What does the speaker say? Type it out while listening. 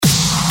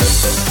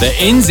The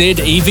NZ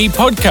EV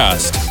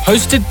Podcast,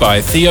 hosted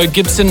by Theo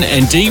Gibson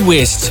and Dee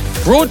West,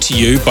 brought to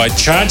you by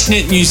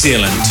ChargeNet New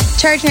Zealand.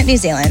 ChargeNet New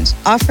Zealand,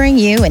 offering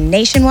you a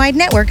nationwide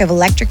network of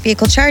electric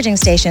vehicle charging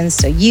stations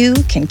so you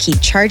can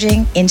keep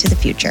charging into the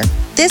future.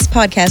 This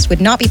podcast would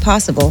not be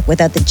possible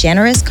without the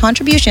generous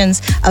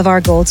contributions of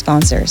our gold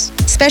sponsors.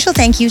 Special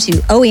thank you to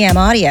OEM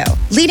Audio,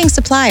 leading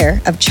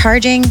supplier of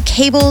charging,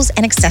 cables,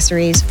 and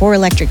accessories for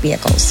electric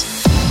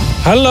vehicles.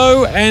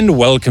 Hello and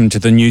welcome to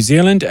the New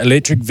Zealand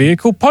Electric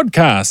Vehicle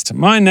Podcast.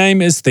 My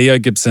name is Theo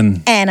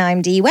Gibson. And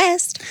I'm Dee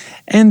West.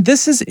 And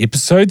this is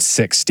episode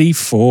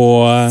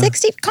 64.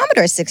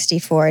 Commodore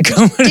 64.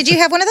 Did you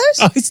have one of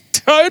those?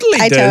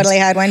 I totally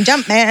had one.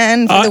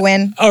 Jumpman for the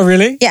win. Oh,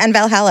 really? Yeah, and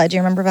Valhalla. Do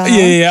you remember Valhalla?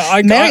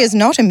 Yeah. Mary is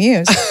not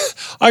amused.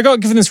 I got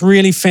given this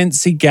really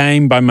fancy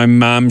game by my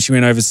mum. She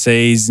went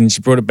overseas and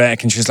she brought it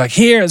back and she was like,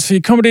 here, it's for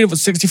your Commodore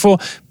 64.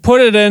 Put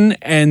it in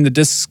and the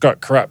discs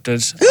got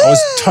corrupted. I was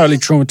totally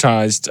traumatized.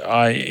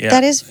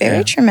 That is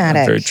very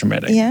traumatic. Very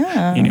traumatic.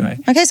 Yeah. Anyway.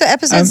 Okay, so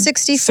episode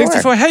 64.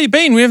 64. How you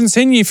been? We haven't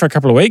seen you for a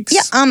couple of weeks.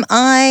 Yeah,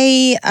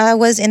 I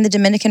was in the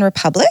Dominican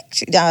Republic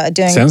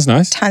doing... Sounds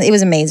nice. It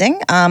was amazing.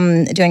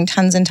 Doing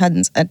tons and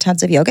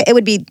tons of yoga. It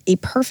would be a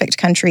perfect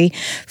country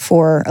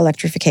for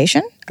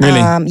electrification.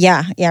 Really?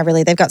 Yeah,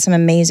 really. They've got some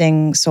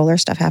amazing solar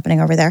stuff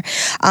happening over there.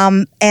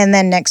 And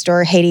then next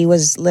door, Haiti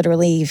was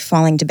literally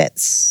falling to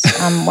bits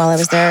while I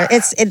was there.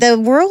 The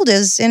world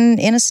is in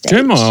a state.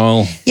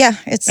 Turmoil. Yeah,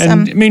 it's...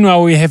 And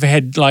meanwhile, we have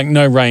had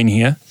no rain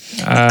here.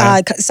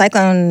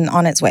 Cyclone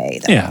on its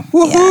way, though. Yeah.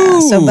 Yeah.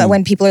 So, but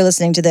when people are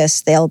listening to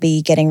this, they'll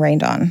be getting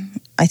rained on,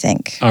 I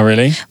think. Oh,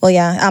 really? Well,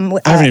 yeah.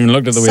 I haven't even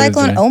looked at the weather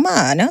Cyclone today.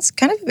 Oma. No, it's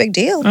kind of a big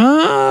deal.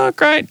 Oh,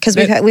 great. Because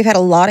we've had a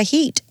lot of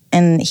heat.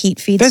 And heat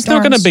feeds That's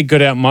storms. not going to be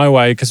good out my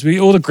way because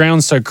all the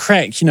ground's so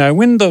cracked. You know,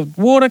 when the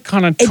water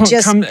kind of comes,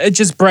 it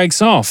just breaks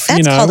off.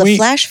 That's called a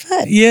flash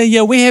flood.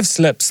 Yeah, we have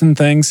slips and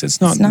things. It's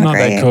not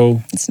that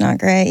cool. It's not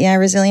great. Yeah,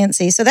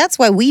 resiliency. So that's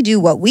why we do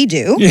what we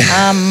do.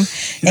 Yeah.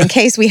 In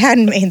case we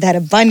hadn't made that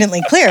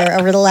abundantly clear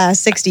over the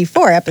last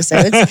 64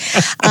 episodes.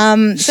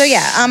 I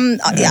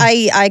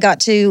got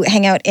to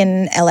hang out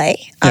in LA.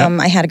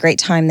 I had a great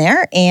time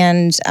there,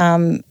 and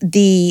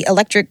the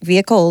electric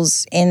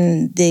vehicles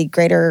in the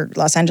greater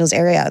Los Angeles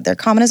area, they're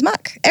common as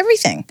muck.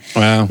 Everything.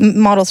 Wow.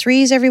 Model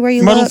 3s everywhere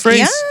you Model look.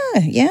 3s?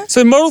 Yeah.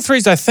 So Model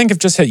 3s, I think, have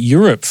just hit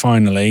Europe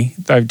finally.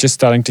 They're just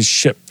starting to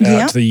ship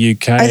out to the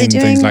UK and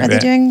things like that. Are they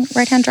doing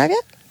right-hand drive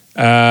yet?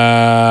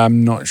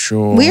 I'm not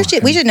sure. We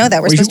should know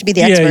that. We're supposed to be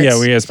the experts. Yeah,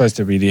 we are supposed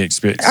to be the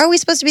experts. Are we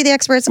supposed to be the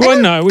experts?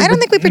 Well, I don't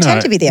think we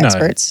pretend to be the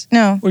experts.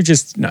 No.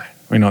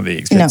 We're not the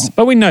experts. No.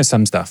 But we know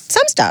some stuff.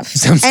 Some stuff.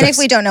 And if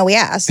we don't know, we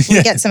ask.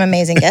 We get some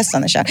amazing guests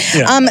on the show.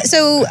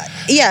 So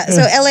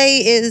LA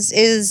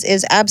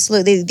is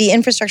absolutely the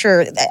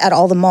infrastructure at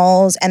all the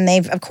malls, and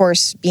they've, of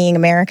course, being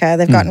America,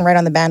 they've gotten right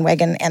on the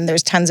bandwagon, and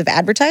there's tons of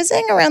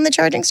advertising around the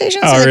charging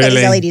stations. So they've got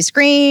these LED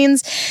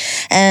screens.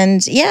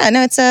 And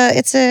it's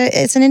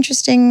an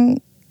interesting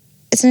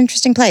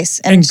place.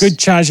 And good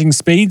charging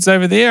speeds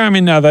over there? I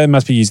mean, they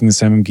must be using the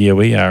same gear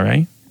we are,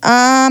 eh?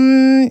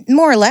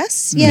 More or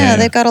less. Yeah,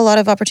 they've got a lot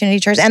of opportunity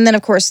to charge. And then,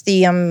 of course,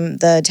 the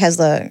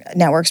Tesla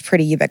network's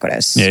pretty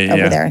ubiquitous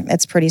over there.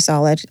 It's pretty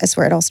solid. That's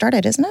where it all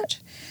started, isn't it?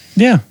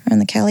 Yeah. In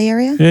the Cali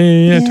area?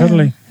 Yeah,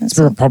 totally. It's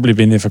probably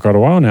been there for quite a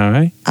while now,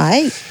 eh?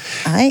 I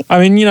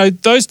mean,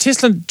 those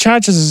Tesla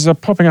chargers are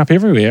popping up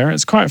everywhere.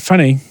 It's quite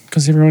funny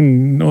because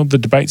all the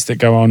debates that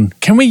go on.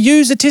 Can we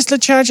use a Tesla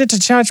charger to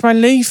charge my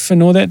Leaf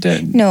and all that?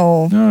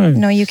 No,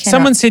 you can't.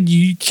 Someone said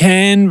you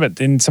can, but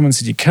then someone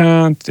said you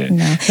can't.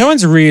 No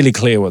one's really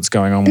clear what's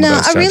going on with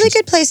those chargers. A really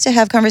good place to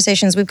have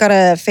conversations. We've got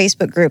a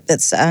Facebook group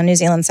that's New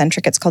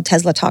Zealand-centric. It's called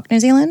Tesla Talk New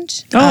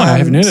Zealand. Oh, I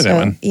haven't heard of that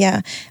one. Yeah.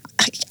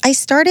 I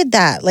started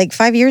that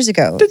 5 years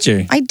ago. Did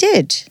you? I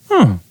did.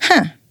 Oh.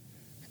 Huh.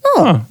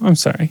 Oh, I'm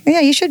sorry. Yeah,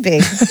 you should be.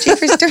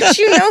 Jeepers, don't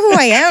you know who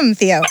I am,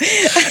 Theo? No,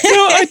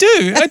 I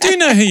do. I do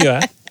know who you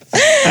are.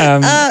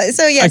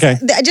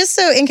 Just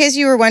so in case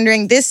you were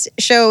wondering, this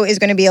show is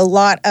going to be a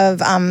lot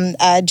of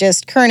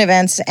just current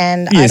events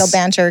and idle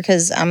banter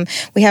because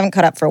we haven't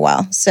caught up for a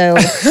while. So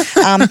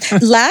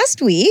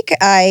last week,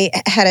 I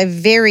had a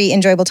very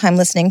enjoyable time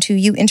listening to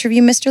you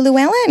interview Mr.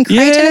 Llewellyn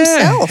Creighton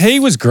himself. He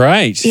was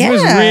great. Yeah, he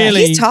was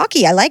really... he's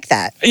talky. I like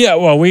that. Yeah,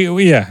 well,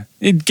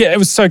 It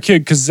was so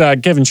cute because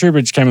Gavin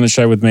Shoebridge came on the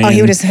show with me. Oh,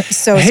 he was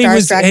so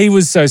starstruck. He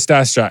was so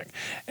starstruck.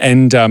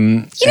 And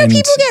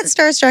people get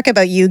starstruck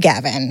about you,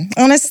 Gavin,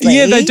 honestly.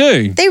 Yeah, they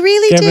do. They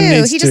really Gavin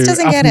do. He just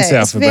doesn't get it.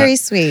 It's very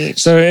sweet.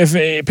 So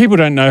if people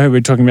don't know who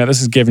we're talking about,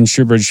 this is Gavin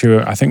Shoebridge, who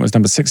I think was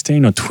number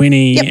 16 or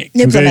 20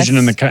 conversion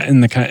in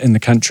the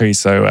country.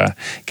 So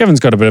Gavin's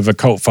got a bit of a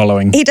cult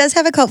following. He does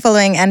have a cult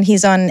following, and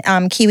he's on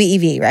Kiwi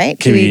EV, right?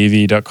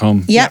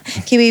 KiwiEV.com. Yep,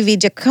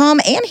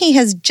 KiwiEV.com. And he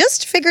has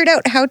just figured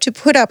out how to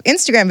put up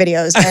Instagram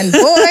videos, and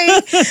boy,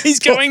 he's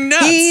going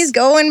nuts. He's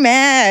going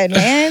mad,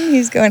 man.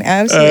 He's going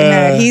absolutely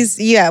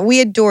mad.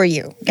 We adore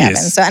you, Gavin.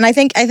 Yes. So, and I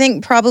think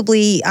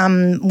probably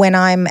when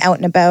I'm out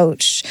and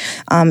about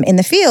in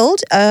the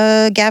field,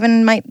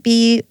 Gavin might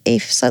be a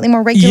slightly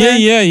more regular.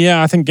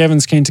 Yeah. I think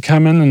Gavin's keen to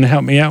come in and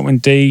help me out when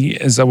Dee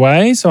is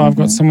away, so I've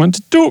got someone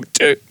to talk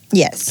to.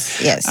 Yes.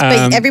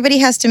 But everybody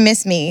has to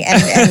miss me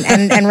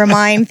and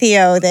remind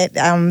Theo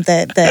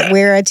that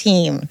we're a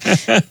team.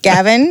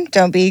 Gavin,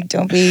 don't be used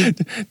to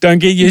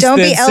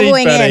that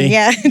elbowing seat, buddy. in.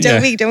 Yeah.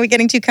 Don't be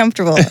getting too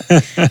comfortable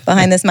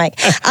behind this mic.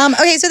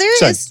 Okay, so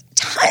there is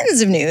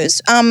tons of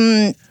news.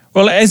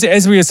 Well,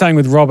 as we were saying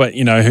with Robert,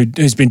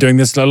 who's been doing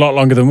this a lot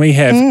longer than we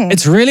have,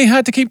 it's really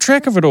hard to keep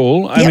track of it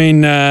all. I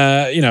mean,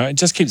 it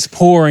just keeps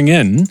pouring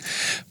in.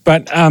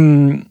 But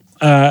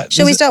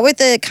shall we start with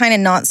the kind of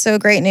not so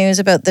great news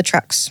about the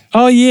trucks?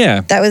 Oh,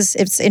 yeah.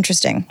 It's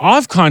interesting.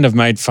 I've kind of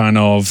made fun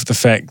of the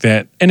fact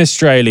that in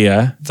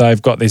Australia,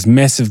 they've got these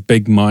massive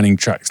big mining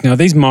trucks. Now,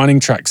 these mining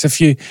trucks, if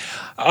you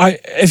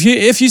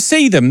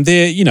see them,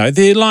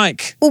 they're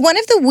like... Well, one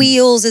of the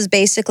wheels is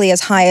basically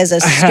as high as a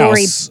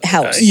story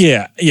house.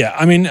 Yeah.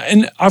 I mean,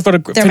 and I've got a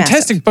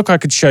fantastic book I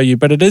could show you,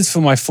 but it is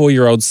for my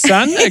 4-year-old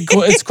son.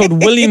 It's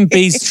called William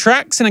B's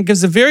Trucks, and it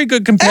gives a very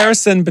good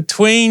comparison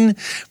between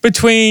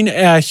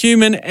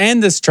human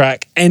and this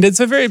truck, and it's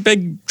a very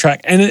big truck,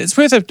 and it's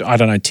worth,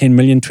 10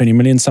 million, 20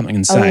 million, something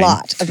insane. A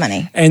lot of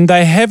money. And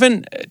they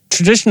haven't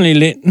traditionally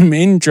let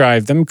men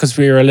drive them because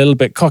we're a little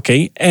bit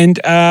cocky, and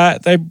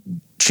they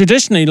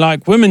traditionally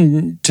like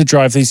women to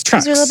drive these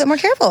trucks. They're a little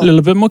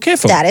bit more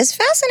careful. That is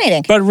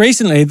fascinating. But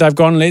recently they've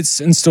gone, let's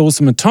install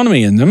some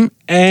autonomy in them,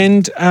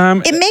 and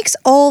it makes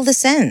all the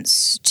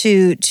sense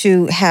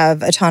to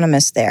have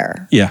autonomous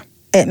there. Yeah.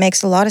 It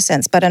makes a lot of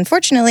sense. But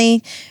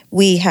unfortunately,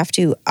 we have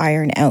to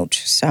iron out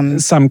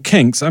some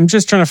kinks. I'm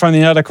just trying to find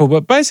the article,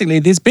 but basically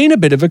there's been a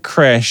bit of a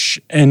crash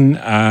in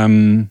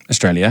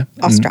Australia.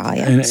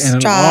 In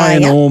an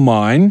iron ore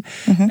mine.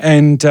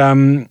 And,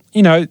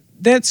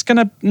 that's going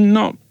to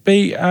not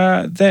be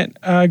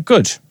that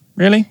good.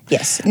 Really?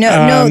 Yes.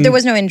 No, there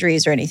was no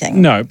injuries or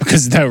anything. No,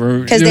 because they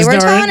were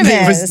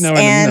autonomous.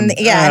 And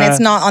it's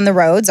not on the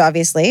roads,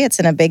 obviously. It's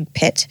in a big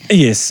pit.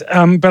 Yes.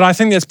 But I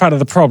think that's part of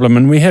the problem.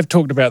 And we have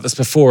talked about this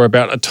before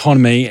about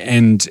autonomy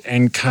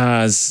and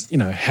cars.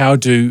 How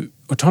do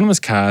autonomous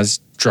cars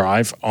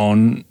drive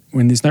on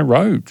when there's no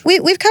road?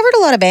 We've covered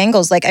a lot of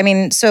angles.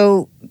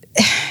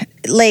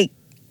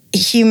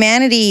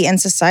 Humanity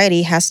and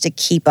society has to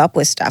keep up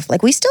with stuff.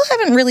 We still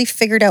haven't really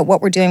figured out what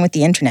we're doing with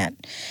the internet.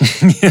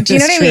 Do you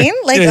know what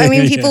I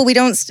mean? People, we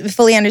don't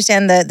fully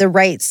understand the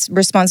rights,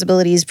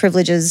 responsibilities,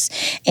 privileges,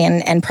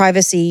 and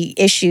privacy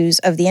issues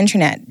of the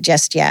internet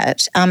just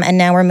yet. And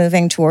now we're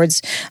moving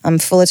towards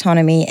full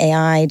autonomy,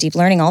 AI, deep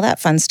learning, all that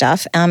fun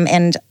stuff.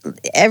 And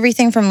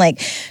everything from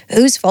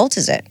whose fault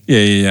is it?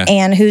 Yeah.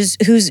 And who's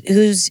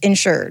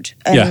insured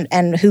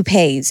and who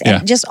pays,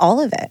 and just all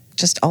of it.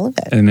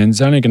 And then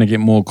it's only going to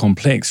get more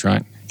complex,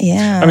 right?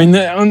 Yeah. I mean,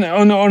 on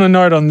a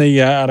note on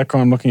the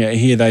article I'm looking at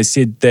here, they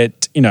said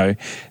that,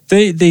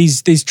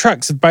 these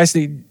trucks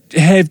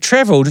have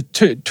travelled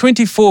to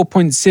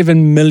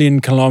 24.7 million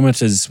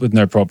kilometres with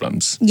no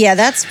problems. Yeah,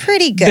 that's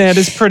pretty good. That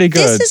is pretty good.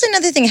 This is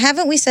another thing.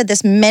 Haven't we said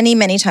this many,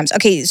 many times?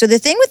 Okay, so the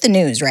thing with the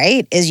news,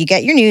 right, is you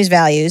get your news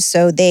values.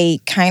 So they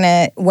kind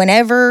of,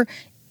 whenever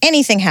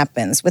anything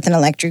happens with an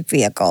electric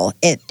vehicle,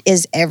 it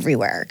is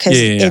everywhere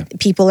because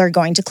people are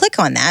going to click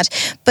on that.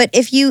 But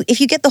if you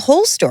get the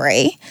whole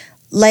story,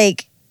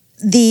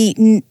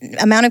 the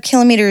amount of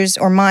kilometers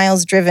or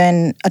miles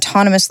driven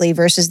autonomously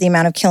versus the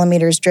amount of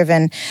kilometers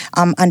driven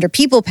under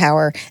people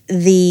power,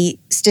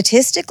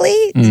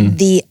 statistically,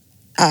 the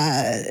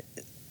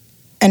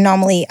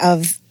anomaly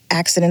of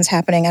accidents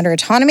happening under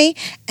autonomy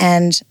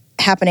and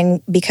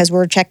happening because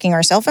we're checking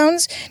our cell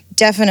phones,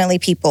 definitely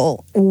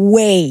people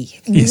way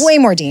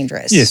more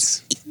dangerous.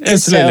 Yes,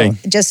 absolutely.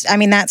 So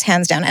that's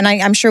hands down. And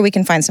I'm sure we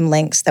can find some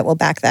links that will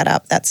back that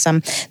up. That's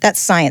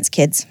science,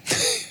 kids.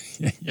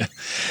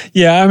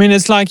 Yeah. I mean,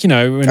 it's like,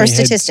 when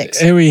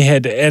statistics. We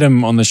had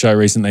Adam on the show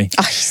recently.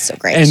 Oh, he's so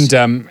great.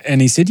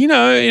 And he said,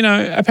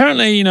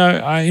 apparently,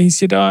 he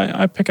said,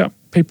 I pick up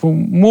people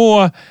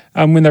more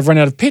when they've run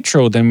out of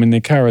petrol than when their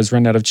car has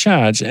run out of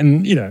charge.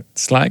 And,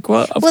 it's like,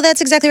 well,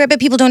 that's exactly right. But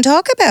people don't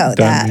talk about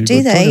that,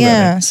 do they?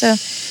 Yeah. So,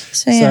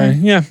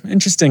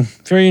 interesting.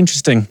 Very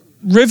interesting.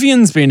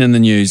 Rivian's been in the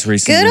news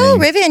recently. Good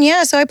old Rivian,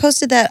 yeah. So I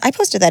posted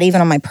that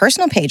even on my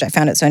personal page. I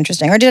found it so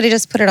interesting. Or did I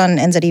just put it on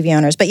NZEV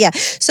Owners? But yeah,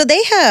 so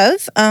they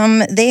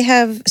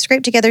have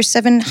scraped together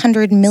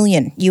 $700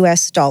 million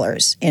US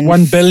in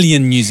 1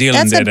 billion New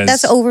Zealand.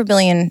 That's over $1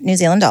 billion New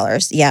Zealand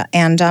dollars. Yeah,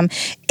 and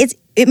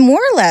it more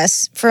or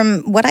less,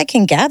 from what I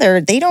can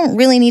gather, they don't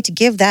really need to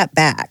give that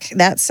back.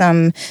 That's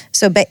so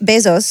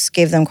Bezos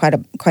gave them quite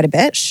a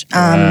bit.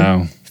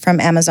 Wow. From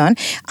Amazon.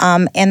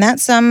 And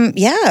that's,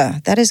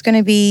 that is going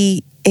to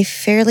be a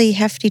fairly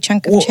hefty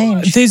chunk of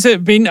change. There's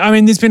been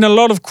a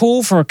lot of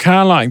call for a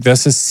car like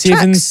this, a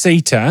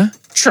 7-seater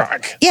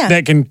truck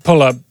that can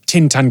pull up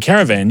 10-ton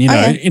caravan,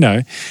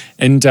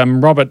 and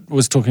Robert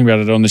was talking about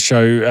it on the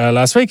show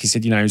last week. He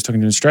said, he was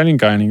talking to an Australian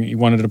guy and he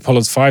wanted to pull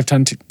his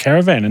 5-ton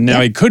caravan, and now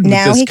he could with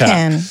this car. Now he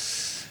can.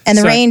 And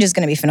the range is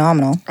going to be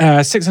phenomenal.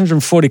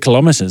 640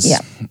 kilometres. Yeah,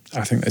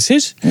 I think that's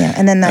it. Yeah,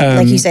 and then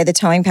like you say, the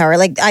towing power.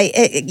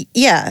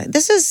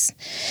 This is.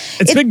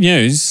 It's big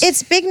news.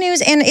 It's big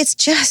news, and it's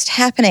just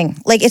happening.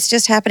 It's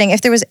just happening.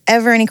 If there was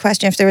ever any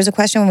question, if there was a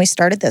question when we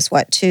started this,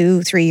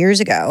 2-3 years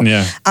ago,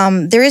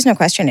 there is no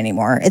question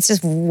anymore. It's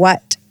just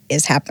what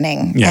is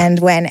happening and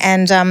when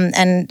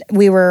and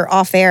we were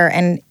off air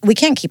and we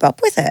can't keep up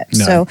with it.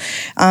 No. So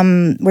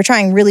we're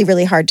trying really,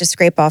 really hard to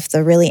scrape off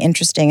the really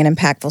interesting and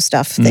impactful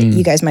stuff that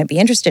you guys might be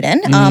interested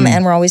in.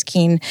 And we're always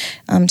keen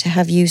to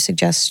have you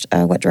suggest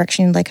what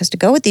direction you'd like us to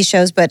go with these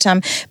shows. But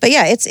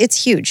yeah,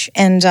 it's huge,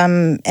 and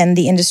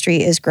the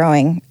industry is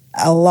growing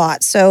a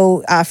lot.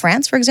 So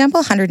France, for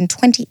example,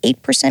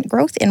 128%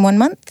 growth in 1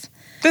 month.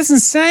 That's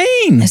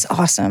insane. That's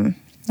awesome.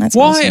 That's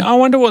why? Awesome. I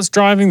wonder what's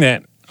driving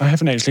that. I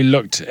haven't actually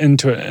looked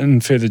into it in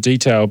further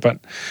detail, but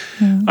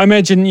I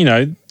imagine,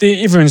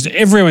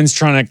 everyone's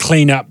trying to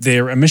clean up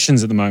their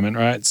emissions at the moment,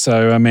 right?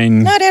 So, I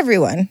mean... Not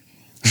everyone.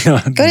 Go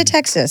to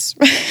Texas.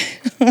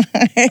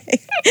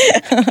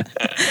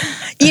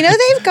 They've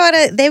got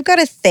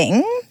a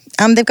thing.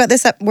 They've got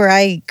this up where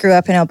I grew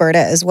up in Alberta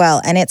as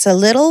well, and it's a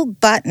little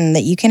button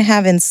that you can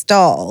have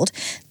installed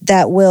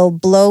that will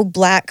blow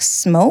black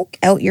smoke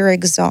out your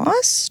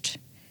exhaust.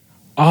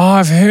 Oh,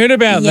 I've heard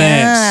about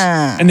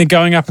that. And they're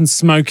going up and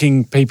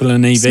smoking people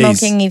in EVs.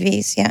 Smoking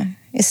EVs, yeah.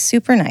 It's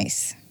super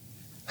nice.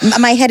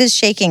 My head is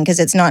shaking because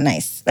it's not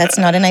nice. That's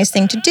not a nice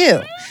thing to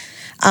do.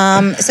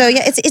 So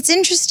yeah, it's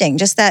interesting.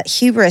 Just that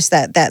hubris,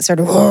 that sort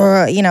of,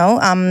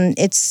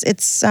 it's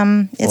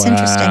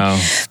interesting.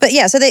 But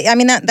yeah, so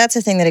that's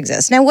a thing that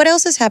exists. Now, what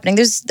else is happening?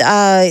 There's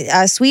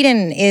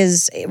Sweden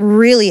is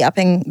really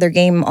upping their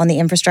game on the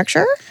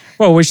infrastructure.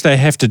 Well, which they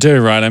have to do,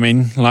 right? I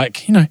mean,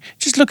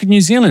 just look at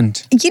New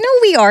Zealand.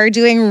 We are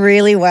doing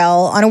really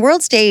well on a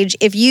world stage.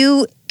 If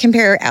you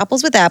compare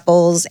apples with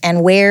apples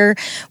and where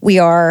we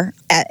are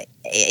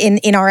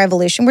in our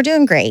evolution, we're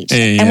doing great.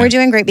 Yeah. And we're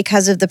doing great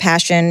because of the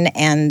passion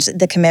and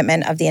the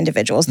commitment of the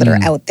individuals that are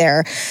out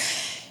there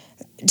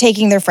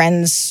taking their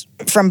friends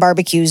from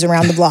barbecues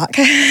around the block.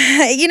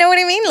 You know what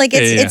I mean?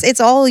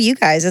 It's all you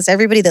guys. It's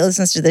everybody that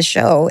listens to this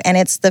show. And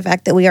it's the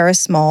fact that we are a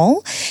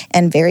small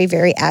and very,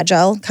 very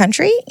agile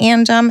country.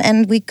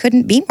 And we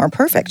couldn't be more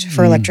perfect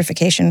for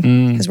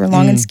electrification because we're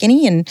long and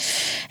skinny and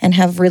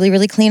have really,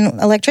 really clean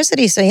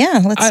electricity. So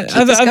yeah, let's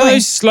keep this going. Are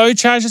those slow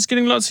chargers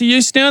getting lots of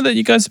use now that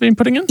you guys have been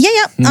putting in?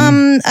 Yeah.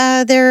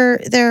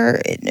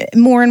 There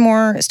more and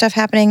more stuff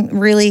happening,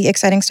 really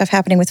exciting stuff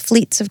happening with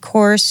fleets, of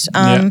course.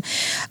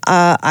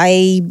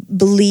 I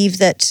believe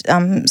that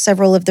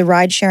several of the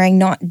ride sharing,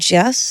 not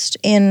just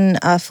in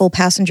full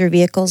passenger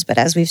vehicles, but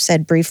as we've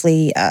said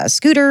briefly,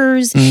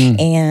 scooters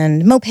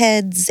and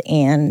mopeds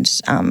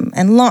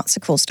and lots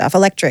of cool stuff,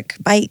 electric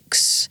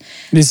bikes.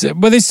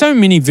 There's so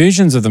many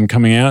versions of them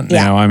coming out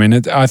now. I mean,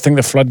 I think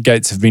the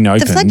floodgates have been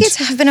opened. The floodgates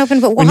have been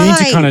opened, but why? We need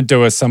to kind of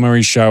do a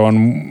summary show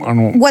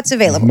on what's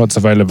available.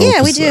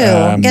 Yeah, we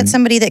do. Get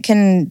somebody that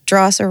can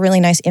draw us a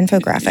really nice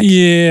infographic.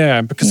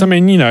 Yeah, because I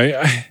mean,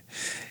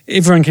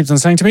 everyone keeps on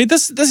saying to me,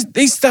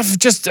 these stuff have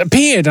just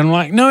appeared. And I'm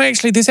like, no,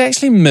 actually, there's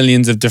actually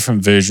millions of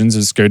different versions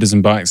of scooters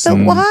and bikes. But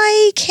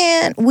why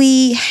can't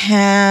we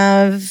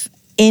have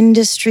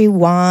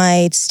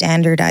industry-wide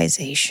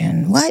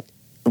standardization?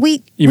 You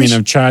mean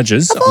of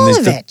charges? Of all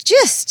of it.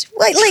 Just,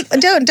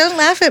 don't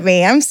laugh at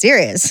me. I'm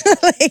serious.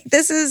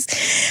 This is,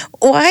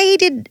 why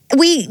did,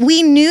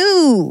 we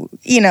knew,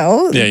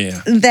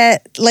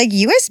 that,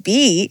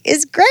 USB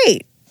is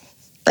great.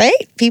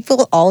 Right?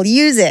 People all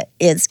use it.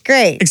 It's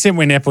great. Except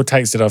when Apple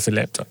takes it off their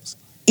laptops.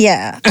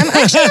 Yeah. I'm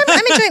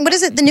enjoying, what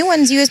is it? The new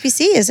one's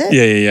USB-C, is it?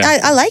 Yeah.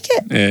 I like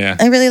it. Yeah.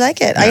 I really like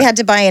it. Yeah. I had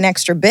to buy an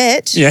extra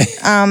bit. Yeah.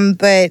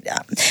 But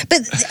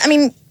I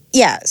mean,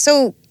 yeah.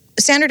 So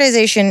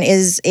standardization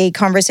is a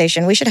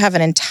conversation. We should have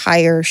an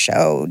entire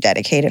show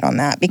dedicated on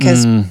that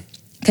because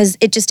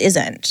it just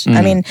isn't.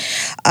 I mean,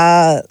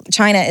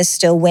 China is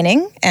still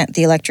winning at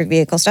the electric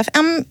vehicle stuff.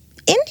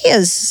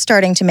 India's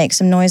starting to make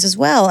some noise as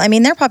well. I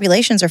mean, their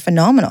populations are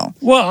phenomenal.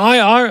 Well,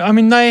 I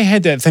mean, they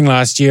had that thing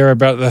last year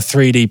about the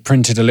 3D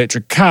printed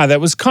electric car that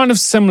was kind of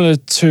similar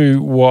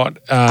to what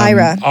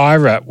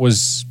IRA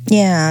was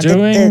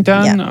doing.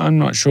 I'm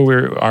not sure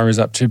where IRA's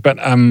up to, but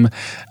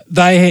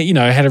they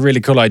had a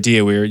really cool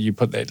idea where you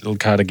put that little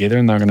car together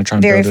and they're going to try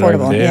and build it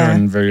over there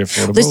and very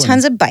affordable. There's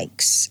tons of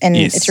bikes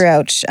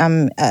throughout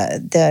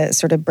the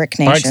sort of BRIC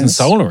nations. Bikes and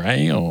solar,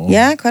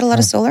 Yeah, quite a lot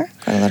of solar.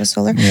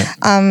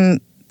 Yeah.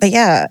 But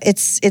yeah,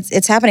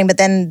 it's happening. But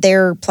then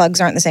their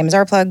plugs aren't the same as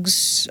our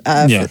plugs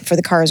for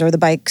the cars or the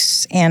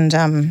bikes, and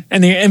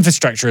the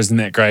infrastructure isn't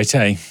that great,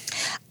 eh?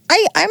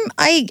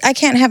 I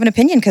can't have an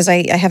opinion because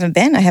I haven't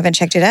been. I haven't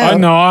checked it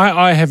out.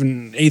 I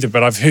haven't either.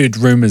 But I've heard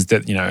rumors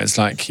that it's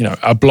like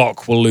a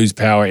block will lose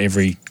power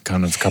every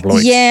kind of couple of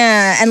weeks.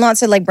 Yeah, and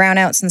lots of like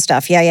brownouts and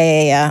stuff.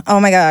 Yeah. Oh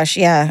my gosh,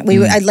 yeah.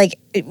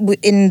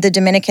 In the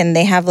Dominican,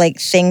 they have like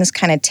things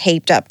kind of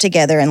taped up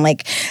together and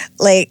like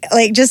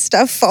just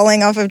stuff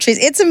falling off of trees.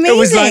 It's amazing. It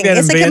was like that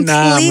it's in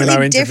Vietnam when I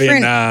went to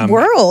Vietnam. Different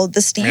world.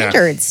 The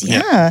standards.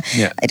 Yeah.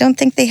 I don't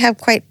think they have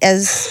quite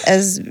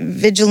as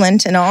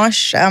vigilant and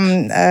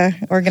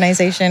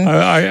organization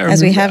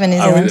as we have in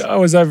New Zealand. I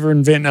was over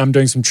in Vietnam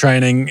doing some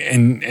training,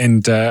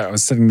 and I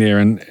was sitting there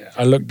and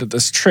I looked at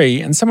this tree,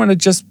 and someone had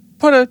just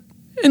put an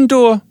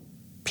indoor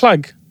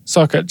plug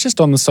socket just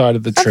on the side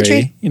of the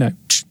tree. You know.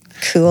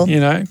 Cool.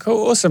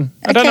 Cool, awesome.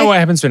 I don't know what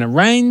happens when it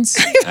rains.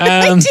 Do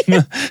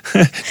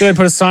they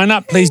put a sign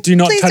up? Please do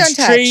not touch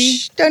the tree.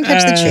 Don't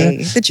touch the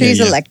tree. The tree's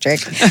electric.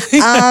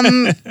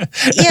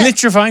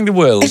 Electrifying the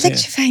world.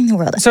 Electrifying the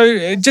world.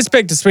 So just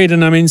back to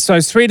Sweden. I mean, so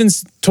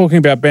Sweden's talking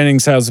about banning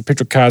sales of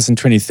petrol cars in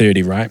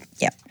 2030, right?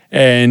 Yep.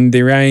 And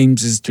their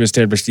aims is to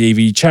establish the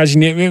EV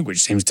charging network,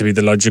 which seems to be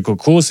the logical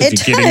course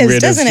if you're getting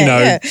rid of,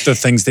 the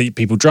things that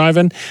people drive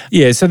in.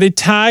 Yeah, so they're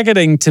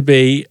targeting to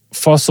be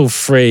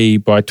fossil-free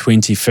by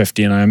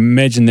 2050, and I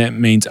imagine that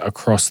means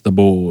across the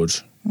board.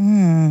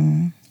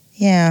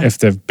 Yeah. If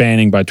they're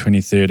banning by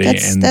 2030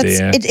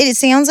 it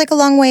sounds like a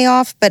long way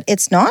off, but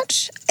it's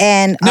not.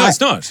 And no,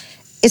 it's not.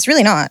 It's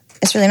really not.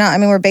 I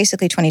mean, we're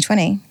basically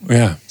 2020.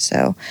 Yeah.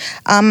 So,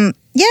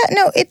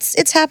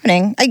 it's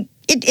happening.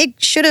 It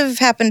should have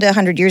happened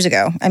 100 years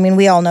ago. I mean,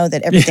 we all know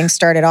that everything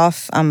started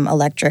off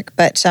electric,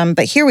 but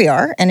here we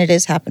are, and it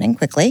is happening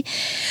quickly.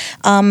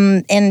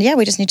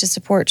 We just need to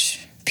support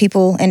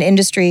people and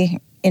industry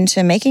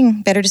into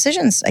making better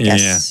decisions, I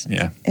guess.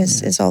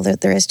 Is all that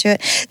there is to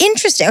it.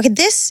 Interesting. Okay,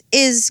 this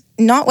is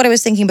not what I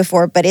was thinking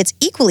before, but it's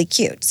equally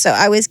cute. So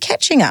I was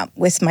catching up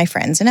with my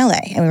friends in LA,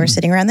 and we were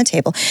sitting around the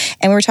table,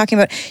 and we were talking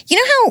about,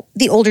 how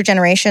the older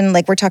generation,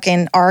 like we're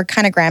talking our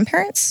kind of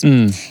grandparents,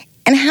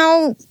 and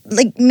how,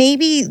 like,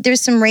 maybe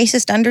there's some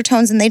racist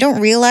undertones and they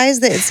don't realize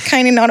that it's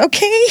kind of not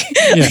okay.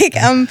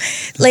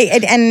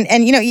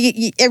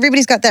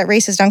 Everybody's got that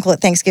racist uncle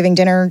at Thanksgiving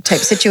dinner type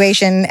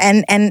situation.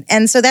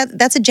 And so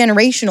that's a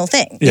generational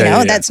thing,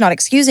 That's not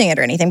excusing it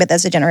or anything, but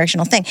that's a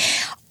generational thing.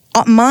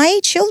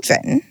 My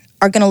children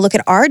are going to look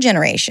at our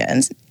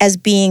generations as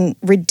being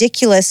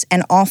ridiculous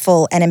and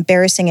awful and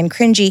embarrassing and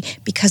cringy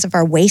because of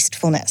our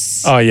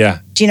wastefulness. Oh, yeah.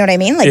 Do you know what I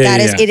mean? Like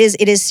it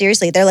is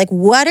seriously. They're like,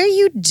 what are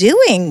you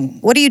doing?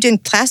 What are you doing?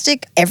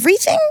 Plastic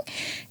everything?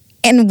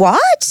 And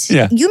what?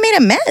 Yeah. You made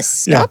a mess.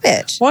 Stop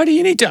it. Why do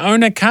you need to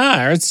own a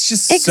car? It's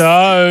just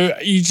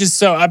you just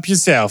so up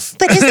yourself.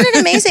 But isn't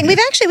it amazing?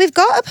 We've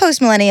got a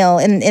post-millennial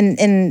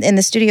in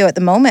the studio at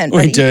the moment.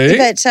 We do.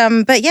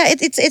 But yeah,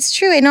 it's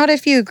true. And not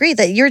if you agree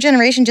that your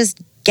generation just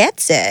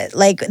gets it.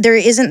 Like, there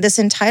isn't this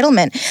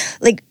entitlement.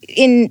 Like,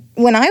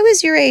 when I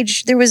was your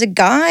age, there was a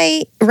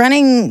guy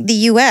running the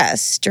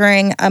U.S.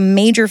 during a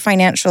major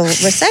financial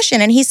recession,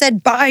 and he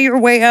said, buy your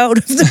way out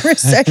of the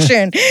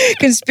recession.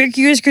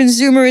 Conspicuous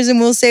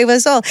consumerism will save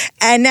us all.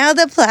 And now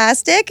the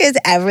plastic is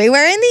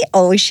everywhere in the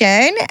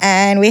ocean,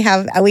 and we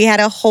had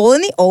a hole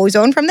in the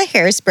ozone from the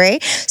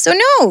hairspray. So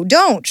no,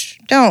 don't.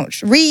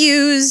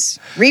 Reuse,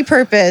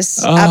 repurpose,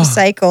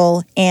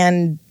 upcycle,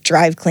 and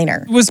drive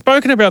cleaner. We've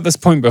spoken about this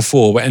point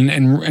before,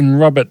 and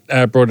Robert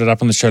brought it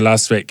up on the show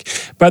last week,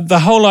 but the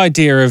whole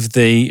idea of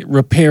the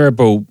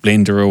repairable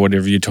blender or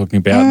whatever you're talking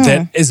about,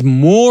 that is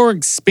more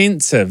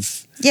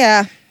expensive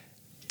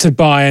to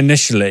buy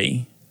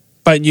initially,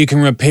 but you can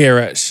repair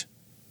it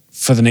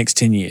for the next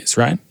 10 years,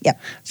 right? Yep.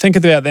 Think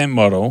about that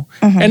model.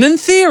 And in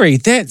theory,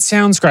 that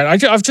sounds great.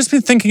 I've just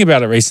been thinking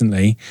about it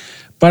recently.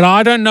 But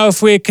I don't know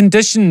if we're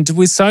conditioned.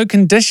 We're so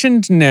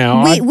conditioned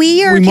now.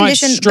 We are we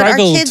conditioned. Might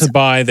struggle to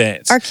buy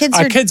that. Our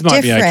kids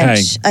might be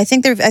okay. I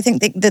think they're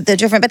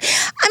different. But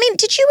I mean,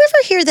 did you ever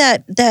hear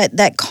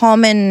that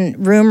common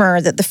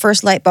rumor that the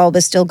first light bulb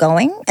is still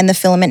going and the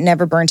filament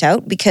never burnt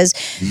out because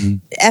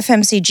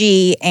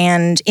FMCG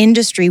and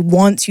industry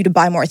wants you to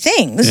buy more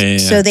things,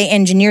 so they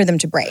engineer them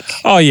to break.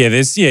 Oh yeah,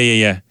 there's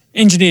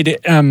engineered.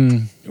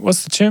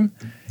 What's the term?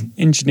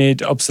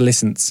 Engineered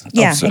obsolescence.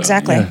 Yeah,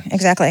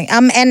 exactly.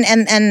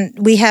 And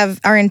we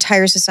have our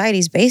entire society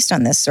is based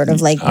on this sort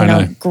of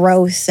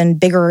growth and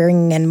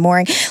biggering and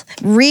mooring.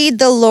 Read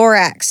the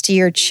Lorax to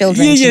your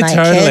children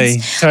tonight,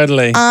 kids.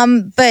 Totally.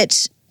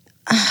 But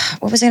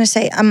what was I going to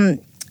say?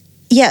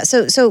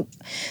 So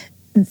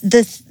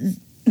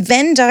the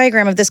Venn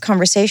diagram of this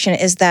conversation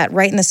is that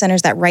right in the center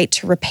is that right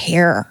to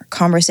repair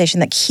conversation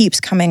that keeps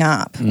coming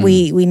up.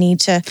 We need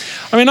to.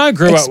 I mean, I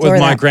grew up with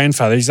my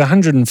grandfather. He's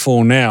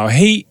 104 now.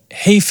 He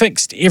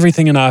fixed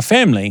everything in our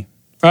family.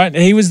 Right,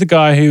 he was the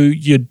guy who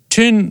you'd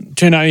turn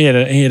out. He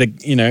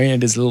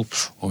had his little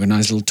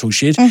organized little tool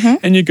shed,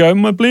 and you'd go,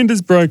 my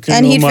blender's broken,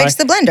 and he'd fix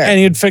the blender, and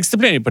he'd fix the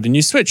blender, put a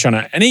new switch on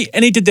it, and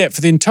he did that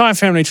for the entire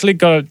family until he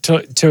got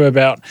it to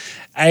about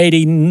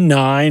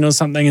 89 or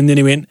something, and then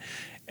he went.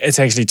 it's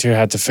actually too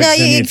hard to fix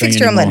anything you fix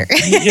your own anymore.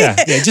 blender. yeah,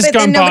 just go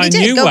and buy a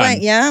new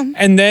one. Yeah.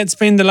 And that's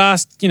been the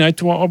last,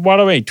 what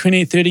are we,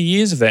 20, 30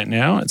 years of that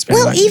now? It's been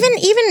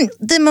even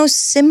the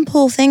most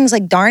simple things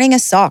like darning a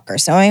sock or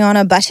sewing on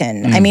a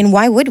button. I mean,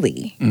 why would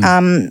we?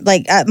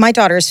 My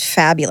daughter's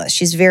fabulous.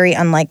 She's very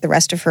unlike the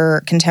rest of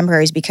her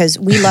contemporaries because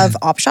we love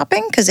op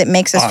shopping because it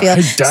makes us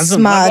feel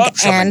smug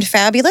and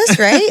fabulous,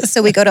 right?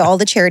 So we go to all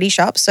the charity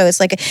shops. So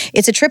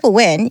it's a triple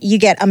win. You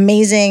get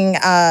amazing,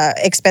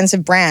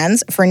 expensive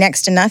brands for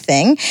next to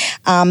nothing,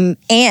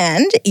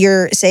 and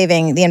you're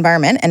saving the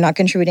environment and not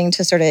contributing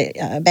to sort of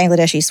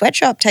Bangladeshi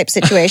sweatshop type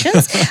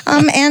situations.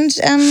 And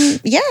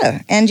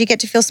you get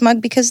to feel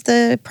smug because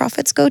the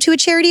profits go to a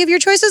charity of your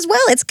choice as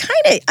well. It's kind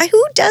of,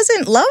 who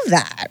doesn't love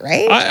that,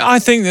 right? I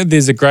think that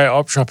there's a great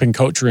op shopping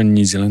culture in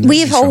New Zealand.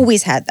 We've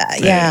always had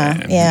that,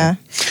 yeah.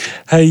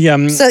 Hey,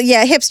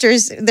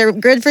 hipsters, they're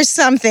good for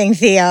something,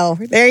 Theo.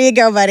 There you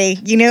go, buddy.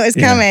 You knew it was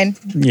coming.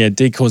 Yeah,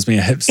 Dee calls me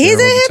a hipster. He's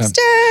a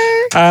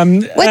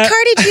hipster. What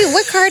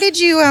car did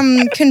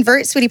you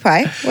convert, sweetie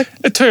pie?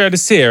 A Toyota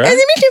Sierra.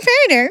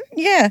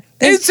 Yeah.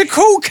 It's a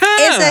cool car.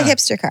 It's a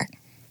hipster car.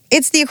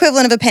 It's the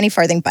equivalent of a penny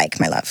farthing bike,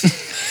 my love.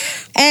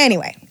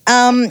 Anyway,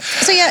 so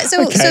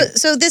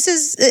this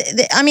is,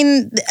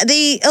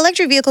 the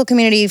electric vehicle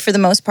community, for the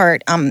most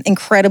part,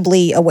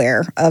 incredibly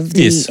aware of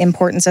the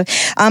importance of.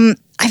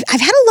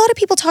 I've had a lot of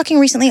people talking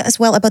recently as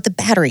well about the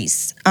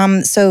batteries.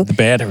 The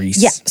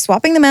batteries. Yeah,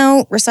 swapping them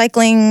out,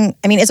 recycling.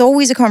 I mean, it's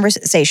always a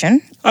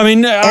conversation. I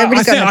mean,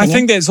 I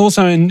think that's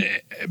also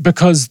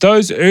because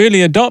those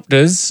early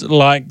adopters,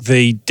 like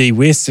the D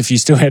West, if you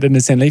still had a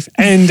Nissan Leaf,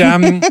 and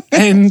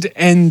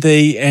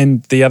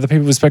and the other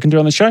people we've spoken to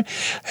on the show,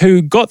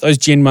 who got those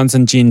Gen 1s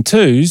and Gen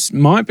 2s,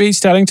 might be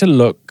starting to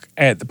look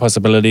at the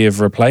possibility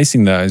of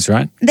replacing those,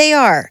 right? They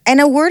are.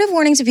 And a word of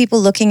warning to people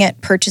looking at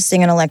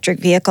purchasing an electric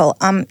vehicle.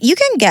 You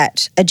can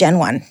get a Gen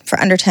 1 for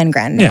under 10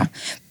 grand now. Yeah.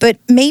 But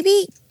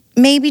maybe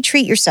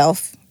treat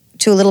yourself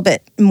to a little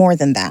bit more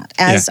than that.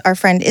 As our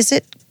friend, is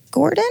it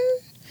Gordon?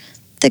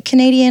 The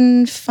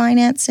Canadian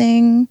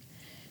financing?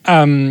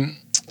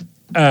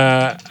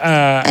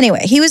 Anyway,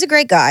 he was a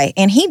great guy,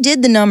 and he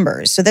did the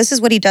numbers. So this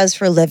is what he does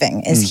for a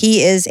living.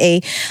 He is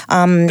a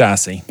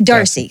Darcy.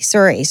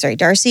 Sorry,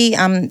 Darcy.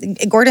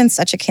 Gordon's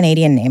such a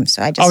Canadian name,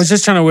 so I was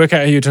just trying to work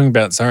out who you're talking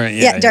about. Sorry,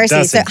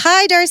 Darcy. So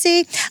hi,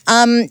 Darcy.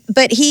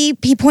 But he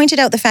pointed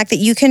out the fact that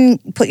you can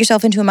put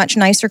yourself into a much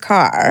nicer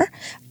car,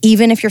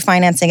 even if you're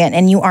financing it,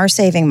 and you are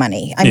saving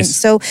money. I mean,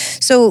 so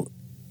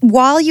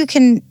while you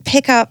can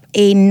pick up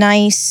a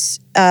nice,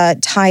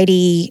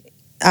 tidy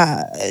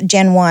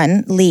Gen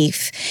 1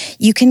 Leaf,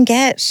 you can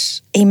get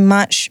a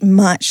much,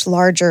 much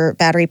larger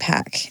battery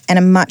pack and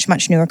a much,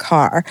 much newer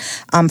car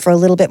for a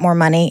little bit more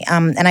money.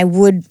 And I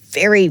would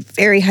very,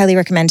 very highly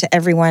recommend to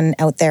everyone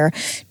out there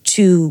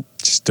to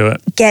just do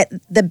it. Get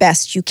the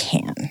best you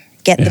can.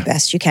 The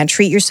best you can.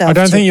 Treat yourself. I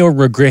don't think you'll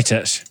regret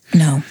it.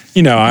 No.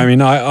 I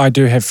mean, I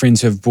do have friends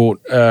who have bought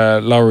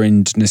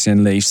lower-end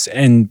Nissan Leafs,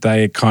 and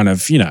they kind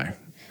of,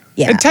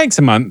 it takes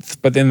a month,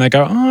 but then they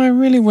go, I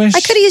really wish. I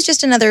could have used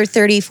just another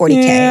 30, 40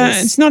 Ks. Yeah,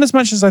 it's not as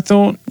much as I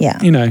thought. Yeah.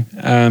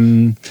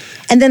 And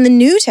then the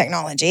new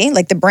technology,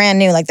 like the brand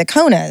new, like the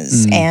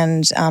Konas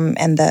and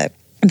the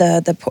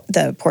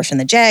Porsche and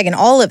the Jag and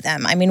all of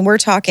them. I mean, we're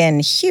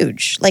talking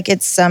huge. Like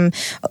it's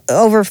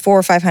over 400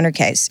 or 500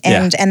 Ks.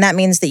 And that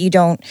means that you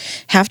don't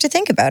have to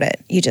think about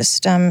it. You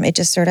just it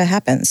just sort of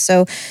happens.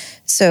 So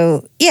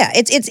yeah,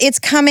 it's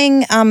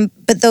coming.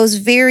 But those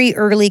very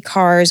early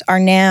cars are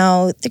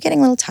now, they're getting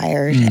a little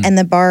tired and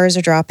the bars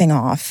are dropping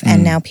off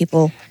and now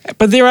people.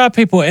 But there are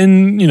people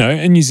in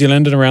New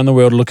Zealand and around the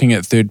world looking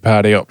at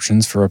third-party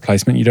options for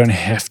replacement. You don't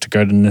have to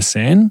go to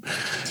Nissan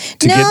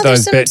to get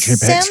those battery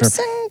packs.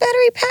 Samsung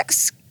battery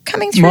packs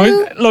coming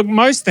through.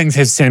 Most things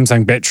have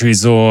Samsung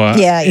batteries or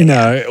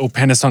or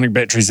Panasonic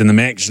batteries in them.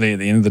 Actually, at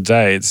the end of the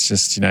day, it's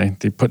just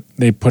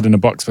they're put in a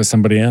box by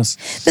somebody else.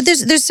 But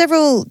there's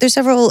several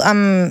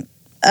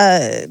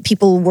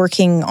people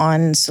working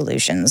on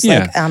solutions.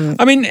 Yeah.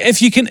 I mean,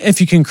 if you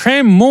can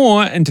cram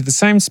more into the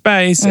same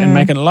space and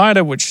make it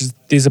lighter,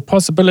 there's a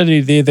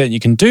possibility there that you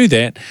can do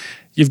that.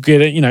 You've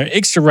got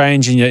extra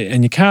range and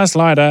your car's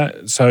lighter,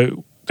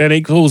 so that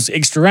equals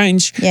extra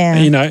range.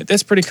 Yeah.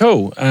 That's pretty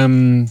cool.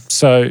 And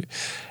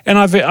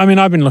I've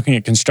been looking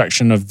at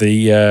construction of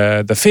the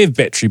FEV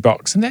battery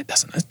box, and it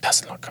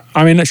doesn't look.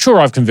 I mean,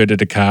 sure, I've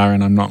converted a car,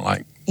 and I'm not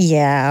like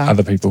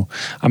other people.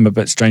 I'm a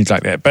bit strange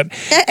like that, but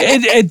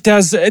it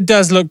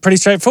does look pretty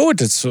straightforward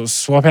to sort of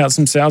swap out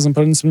some cells and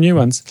put in some new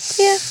ones.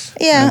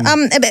 Yeah.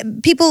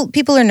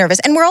 People are nervous,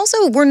 and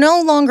we're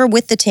no longer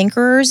with the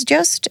tinkerers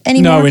just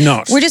anymore. No, we're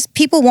not. We're just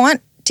people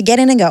want to get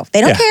in and go.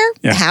 They don't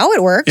care how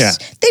it works. Yeah.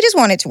 They just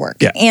want it to work.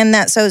 Yeah.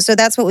 And so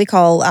that's what we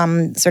call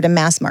sort of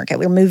mass market.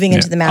 We're moving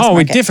into the mass market. Oh,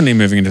 we're definitely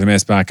moving into the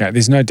mass market.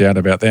 There's no doubt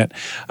about that.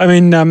 I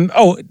mean,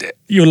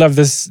 you'll love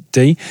this,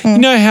 Dee. You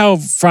know how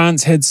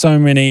France had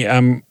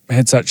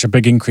such a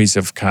big increase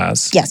of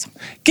cars? Yes.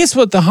 Guess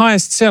what the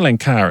highest selling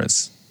car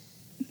is?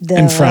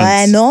 in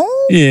France. No,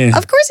 Yeah.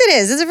 Of course it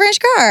is. It's a French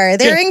car.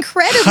 They're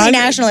incredibly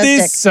nationalistic.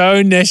 They're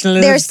so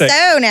nationalistic.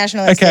 They're so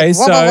nationalistic. Okay,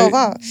 so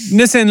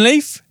Nissan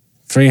Leaf,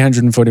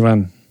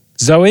 341.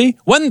 Zoe,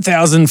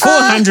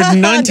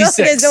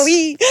 1,496.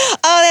 Zoe.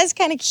 Oh, that's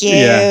kind of cute.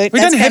 Yeah. We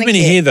don't have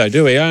many here, though,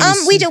 do we?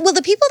 We do. Well,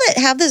 the people that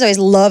have the Zoes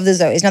love the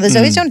Zoes. Now, the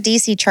Zoes don't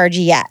DC charge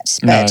yet,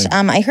 but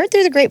I heard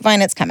through the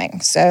grapevine it's coming,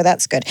 so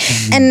that's good.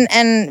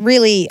 And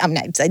really,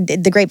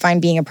 the grapevine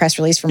being a press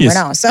release from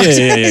Renault, so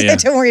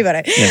don't worry about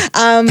it. Yeah.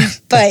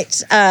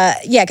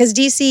 Because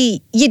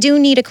DC, you do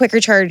need a quicker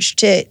charge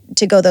to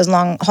go those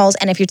long hauls,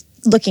 and if you're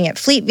looking at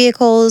fleet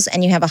vehicles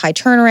and you have a high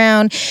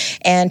turnaround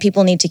and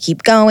people need to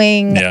keep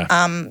going,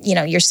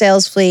 your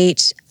sales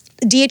fleet,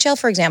 DHL,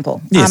 for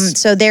example. Yes.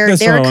 So they're a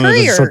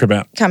courier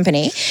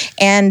company,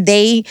 and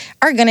they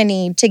are going to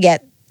need to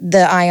get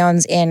the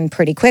ions in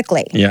pretty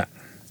quickly. Yeah.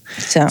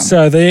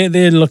 So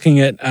they're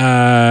looking at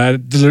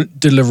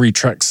delivery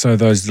trucks, so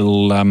those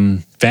little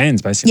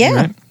vans, basically. Yeah,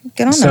 right?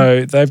 Good on them.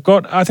 So they've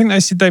got, I think they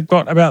said they've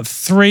got about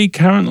 3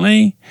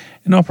 currently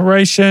in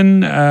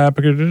operation.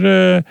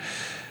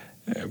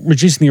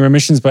 Reducing their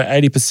emissions by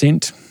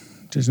 80%.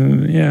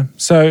 Yeah.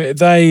 So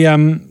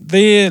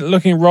they're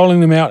looking at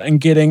rolling them out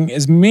and getting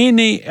as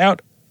many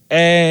out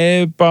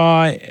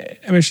by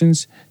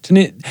emissions to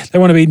net. They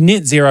want to be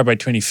net zero by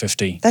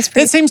 2050.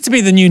 That seems to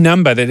be the new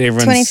number that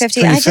everyone's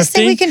 2050. I just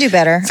think we can do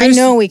better. I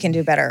know we can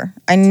do better.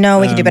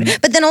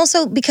 But then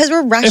also because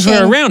we're rushing. If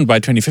we're around by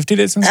 2050,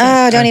 that sounds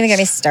good. Don't even get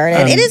me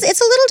started.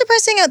 It's a little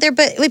depressing out there,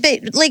 but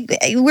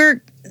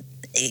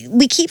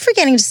we keep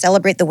forgetting to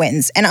celebrate the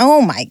wins. And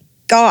oh my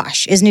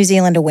gosh, is New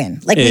Zealand a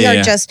win? We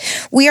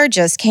are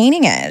just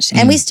caning it.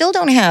 And we still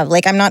don't have,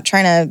 I'm not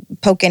trying to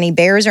poke any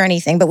bears or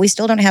anything, but we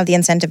still don't have the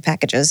incentive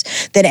packages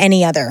that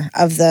any other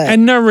of the...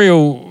 And no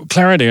real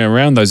clarity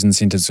around those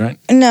incentives, right?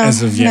 No,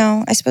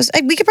 no. I suppose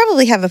we could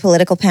probably have a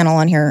political panel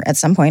on here at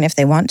some point if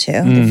they want to.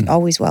 They're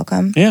always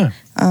welcome. Yeah.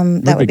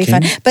 That would be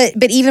fun.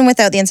 But even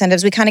without the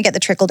incentives, we kind of get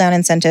the trickle-down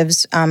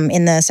incentives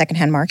in the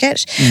secondhand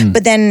market.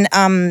 But then...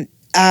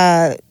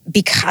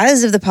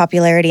 because of the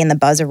popularity and the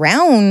buzz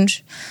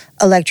around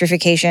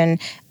electrification,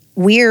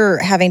 we're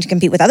having to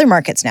compete with other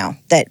markets now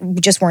that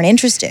just weren't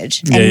interested,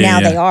 and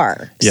now they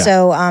are. Yeah.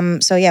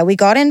 So we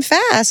got in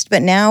fast,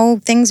 but now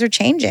things are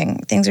changing.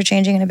 Things are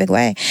changing in a big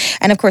way,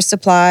 and of course,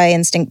 supply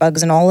and stink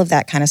bugs and all of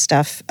that kind of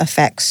stuff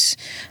affects.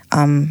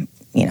 How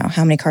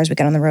many cars we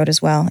get on the road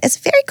as well. It's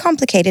very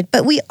complicated,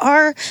 but we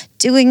are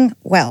doing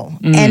well,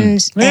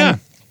 and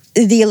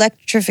the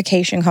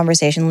electrification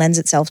conversation lends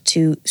itself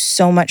to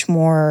so much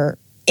more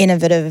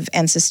innovative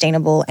and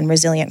sustainable and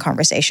resilient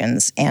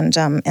conversations, and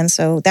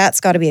so that's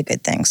got to be a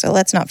good thing. So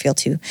let's not feel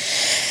too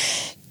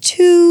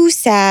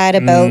sad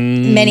about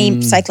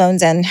many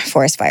cyclones and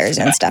forest fires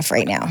and stuff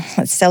right now.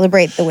 Let's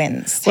celebrate the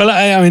wins. Well,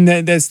 I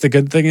mean that's the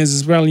good thing is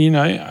as well.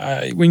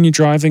 When you're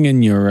driving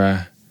in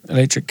your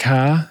electric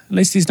car, at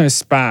least there's no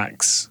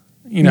sparks.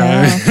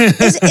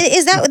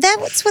 Is that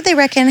what's what they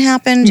reckon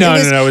happened? No,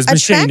 it was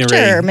machinery.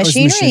 Tractor,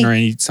 machinery. It was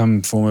machinery,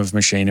 some form of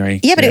machinery.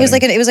 Yeah, but it was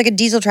like a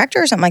diesel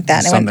tractor or something like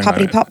that. And it went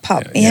poppity pop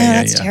pop.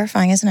 Yeah, that's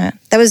terrifying, isn't it?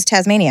 That was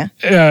Tasmania.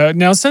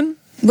 Nelson.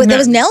 But that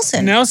was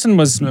Nelson. Nelson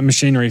was a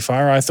machinery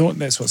fire. I thought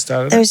that's what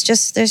started. There's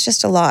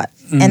just a lot,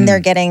 and they're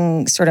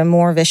getting sort of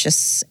more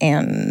vicious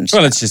and.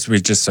 Well, we're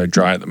just so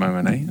dry at the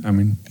moment, eh? I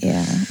mean.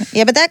 Yeah,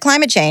 but that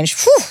climate change,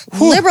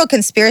 liberal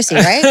conspiracy,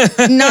 right?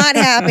 Not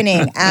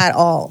happening at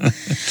all.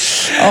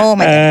 Oh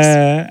my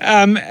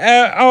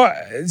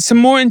goodness. Some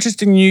more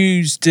interesting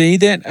news, Dee.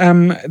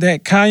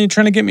 That car you're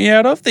trying to get me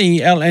out of,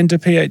 the Outlander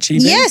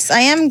PHEV. Yes, I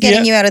am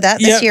getting you out of that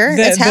this year.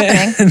 It's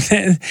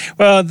happening.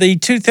 Well, the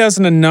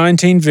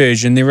 2019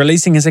 version. They're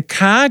releasing as a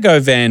cargo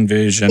van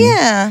version.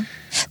 Yeah.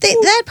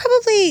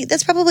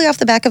 That's probably off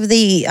the back of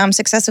the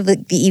success of the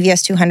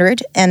EVS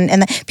 200,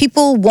 and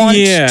people want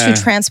to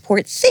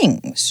transport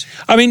things.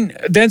 I mean,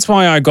 that's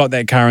why I got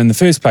that car in the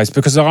first place,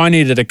 because I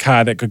needed a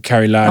car that could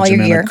carry large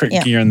amount of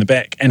gear in the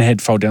back and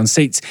had fold-down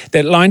seats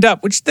that lined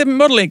up, which the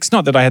Model X,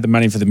 not that I had the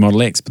money for the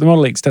Model X, but the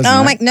Model X doesn't.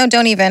 Oh, no,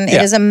 don't even. Yeah.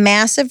 It is a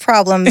massive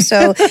problem.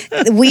 So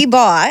we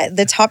bought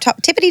the top,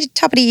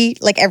 tippity-toppity,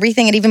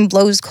 everything. It even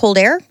blows cold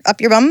air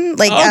up your bum.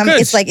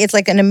 It's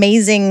like an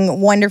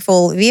amazing,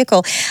 wonderful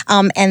vehicle.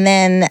 And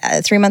then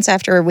 3 months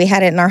after we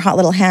had it in our hot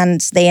little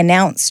hands, they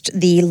announced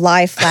the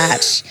lie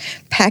flat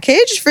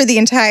package for the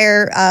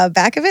entire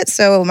back of it.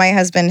 So my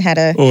husband had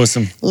a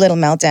little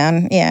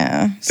meltdown.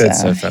 Yeah,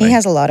 that's so funny. He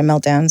has a lot of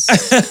meltdowns.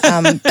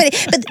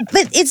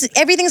 But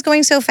everything's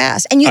going so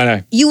fast, and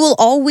you will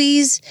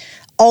always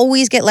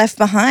get left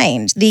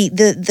behind.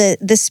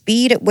 The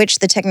speed at which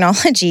the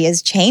technology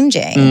is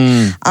changing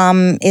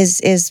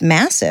is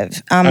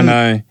massive. I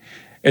know.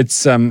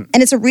 And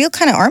it's a real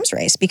kind of arms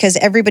race because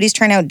everybody's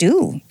trying to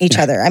outdo each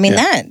other. I mean,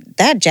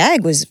 that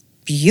Jag was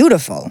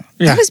beautiful.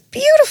 That was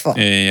beautiful.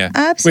 Yeah.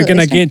 Absolutely. We're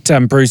going to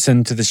get Bruce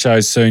into the show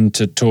soon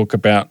to talk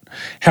about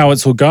how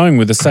it's all going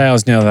with the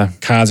sales now the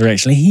cars are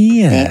actually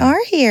here. They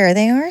are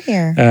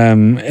here.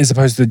 As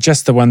opposed to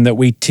just the one that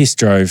we test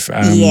drove.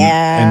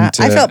 I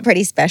felt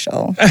pretty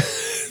special.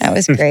 That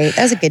was great.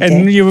 That was a good day.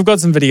 And we've got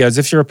some videos.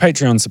 If you're a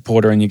Patreon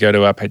supporter and you go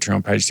to our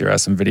Patreon page, there are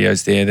some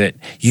videos there that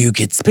you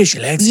get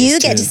special access to. You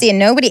get to see and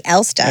nobody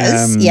else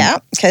does.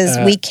 Because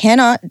we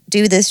cannot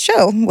do this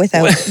show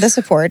without the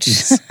support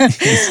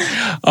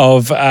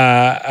of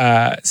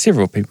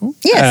several people.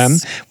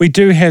 Yes. We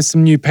do have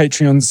some new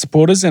Patreon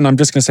supporters, and I'm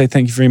just going to say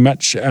thank you very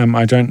much.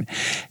 I don't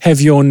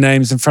have your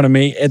names in front of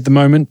me at the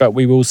moment, but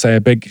we will say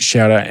a big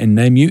shout out and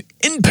name you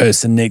in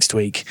person next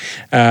week.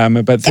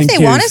 But if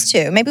they want us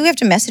to, maybe we have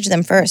to message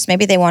them first.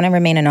 Maybe they want to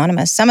remain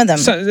anonymous. Some of them.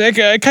 So,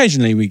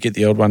 occasionally we get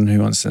the old one who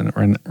wants to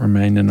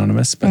remain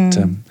anonymous. But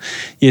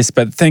yes,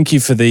 but thank you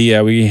for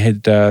we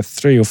had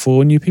 3 or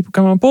 4 new people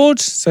come on board.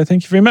 So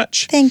thank you very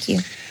much. Thank you.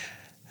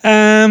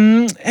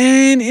 And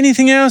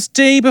anything else,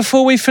 Dee,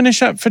 before we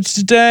finish up for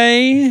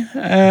today?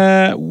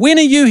 When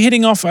are you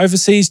heading off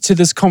overseas to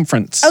this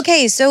conference?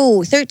 Okay,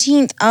 so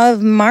 13th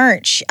of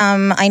March,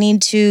 I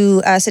need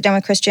to sit down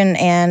with Christian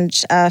and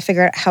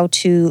figure out how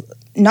to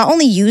not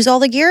only use all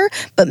the gear,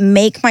 but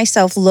make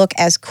myself look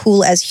as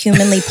cool as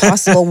humanly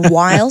possible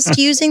whilst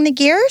using the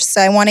gear.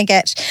 So I want to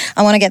get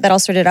that all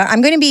sorted out.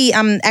 I'm going to be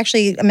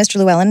actually Mr.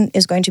 Llewellyn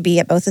is going to be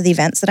at both of the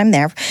events that I'm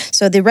there.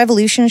 So the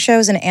Revolution show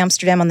is in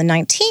Amsterdam on the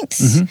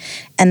 19th,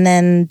 and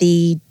then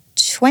the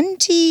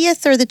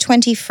 20th or the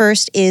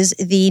 21st is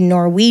the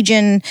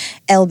Norwegian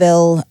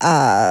Elbil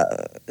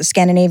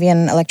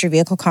Scandinavian Electric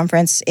Vehicle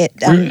Conference.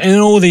 And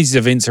all these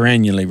events are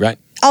annually, right?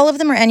 All of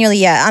them are annually,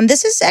 yeah.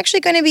 This is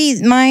actually going to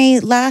be my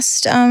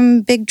last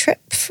big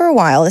trip for a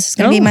while. This is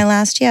going to be my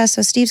last,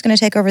 So Steve's going to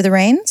take over the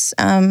reins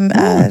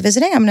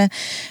visiting. I'm going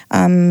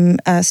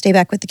to stay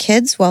back with the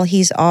kids while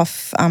he's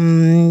off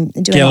doing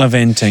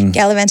gallivanting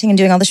and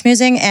doing all the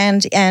schmoozing.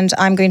 And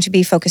I'm going to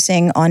be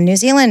focusing on New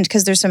Zealand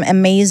because there's some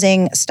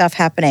amazing stuff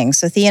happening.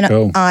 So Thea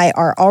and I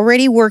are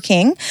already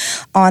working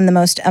on the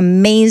most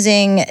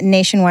amazing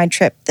nationwide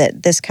trip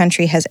that this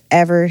country has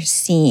ever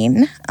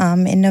seen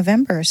in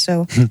November.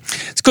 So...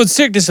 It's called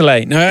Cirque du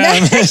Soleil. No,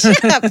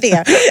 shut up,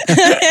 Thea.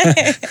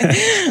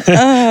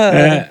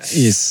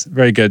 Yes,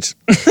 very good.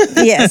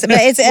 Yes, but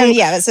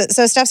it's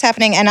so stuff's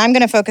happening, and I'm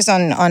going to focus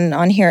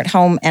on here at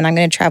home, and I'm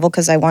going to travel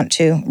because I want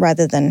to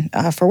rather than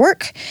for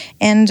work.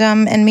 And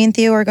me and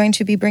Theo are going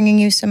to be bringing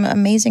you some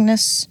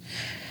amazingness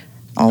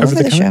all over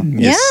the show.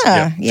 Yes.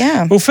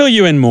 Yeah. We'll fill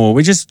you in more.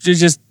 We're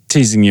just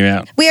teasing you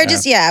out. We are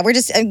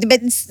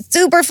but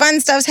super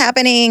fun stuff's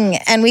happening,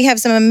 and we have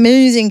some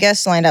amazing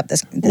guests lined up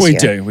this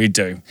year. We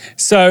do.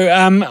 So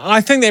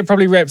I think that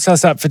probably wraps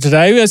us up for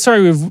today.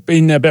 Sorry we've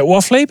been a bit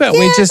waffly, but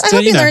we just... I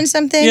hope you learned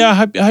something. Yeah, I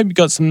hope you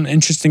got some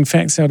interesting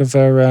facts out of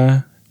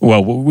our...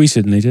 Well, we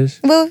certainly did.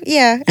 Well,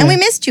 yeah. And we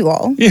missed you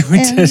all. Yeah, we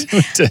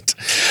did.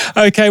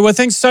 Okay, well,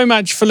 thanks so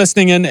much for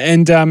listening in.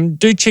 And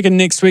do check in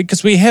next week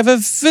because we have a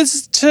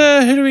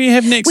visitor. Who do we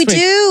have next week? We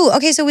do.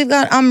 Okay, so we've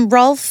got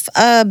Rolf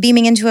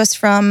beaming into us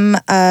from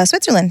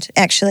Switzerland,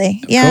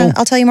 actually. Yeah, cool.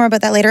 I'll tell you more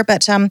about that later.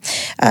 But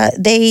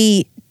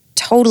they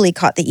totally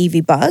caught the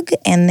EV bug,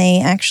 and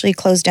they actually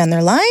closed down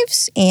their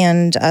lives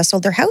and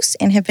sold their house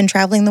and have been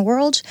traveling the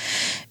world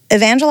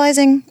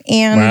evangelizing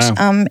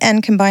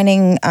and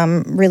combining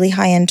really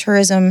high-end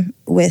tourism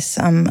with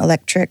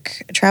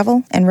electric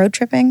travel and road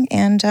tripping,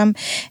 and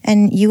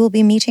you will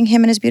be meeting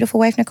him and his beautiful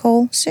wife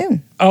Nicole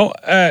soon. Oh,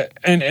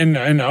 and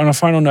on a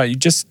final note, you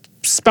just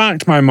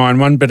sparked my mind.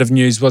 One bit of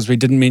news we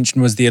didn't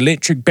mention was the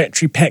electric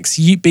battery packs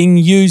being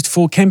used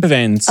for camper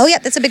vans. Oh yeah,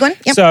 that's a big one.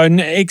 Yep. So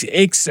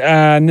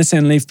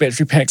Nissan Leaf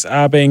battery packs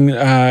are being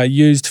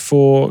used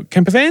for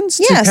camper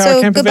vans. Yeah,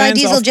 so goodbye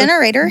diesel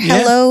generator,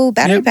 hello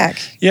battery pack.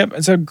 Yep,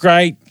 it's a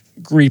great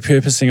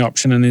repurposing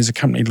option, and there's a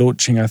company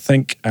launching, I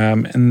think,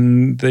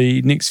 in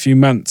the next few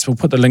months. We'll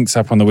put the links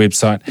up on the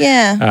website.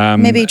 Yeah,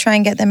 maybe try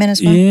and get them in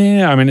as well.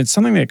 Yeah, I mean, it's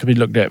something that could be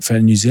looked at for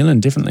New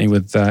Zealand, definitely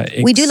with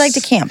we do like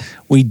to camp.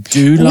 We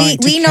do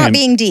like to camp. We not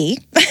being D.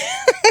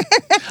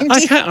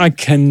 I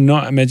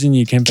cannot imagine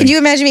you camping. Can you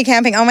imagine me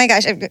camping? Oh my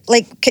gosh.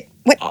 What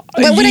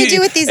would I do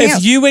with these things?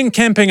 If you went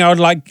camping, I would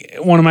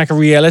want to make a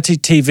reality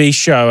TV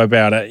show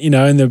about it,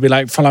 and they'll be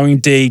like following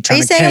D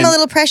trying to camp. Are you saying I'm a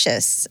little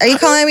precious? Are you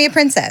calling me a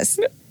princess?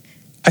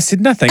 I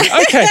said nothing.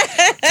 Okay.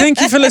 Thank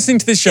you for listening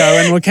to the show,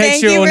 and we'll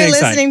catch you all next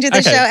time. Thank you for listening to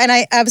the show, and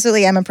I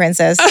absolutely am a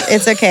princess.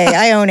 It's okay.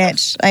 I own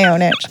it.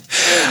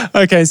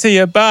 Okay, see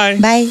ya. Bye.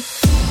 Bye.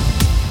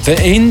 The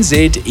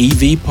NZ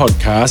EV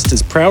podcast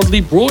is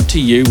proudly brought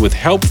to you with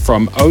help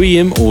from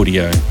OEM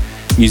Audio,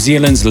 New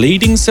Zealand's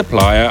leading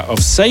supplier of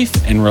safe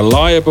and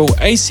reliable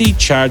AC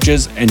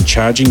chargers and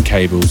charging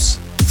cables.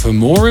 For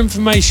more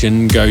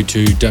information, go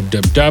to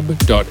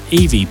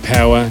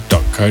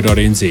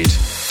www.evpower.co.nz.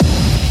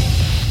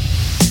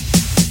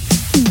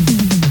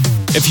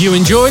 If you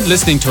enjoyed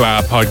listening to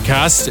our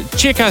podcast,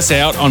 check us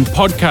out on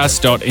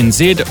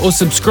podcast.nz or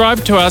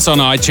subscribe to us on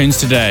iTunes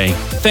today.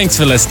 Thanks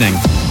for listening.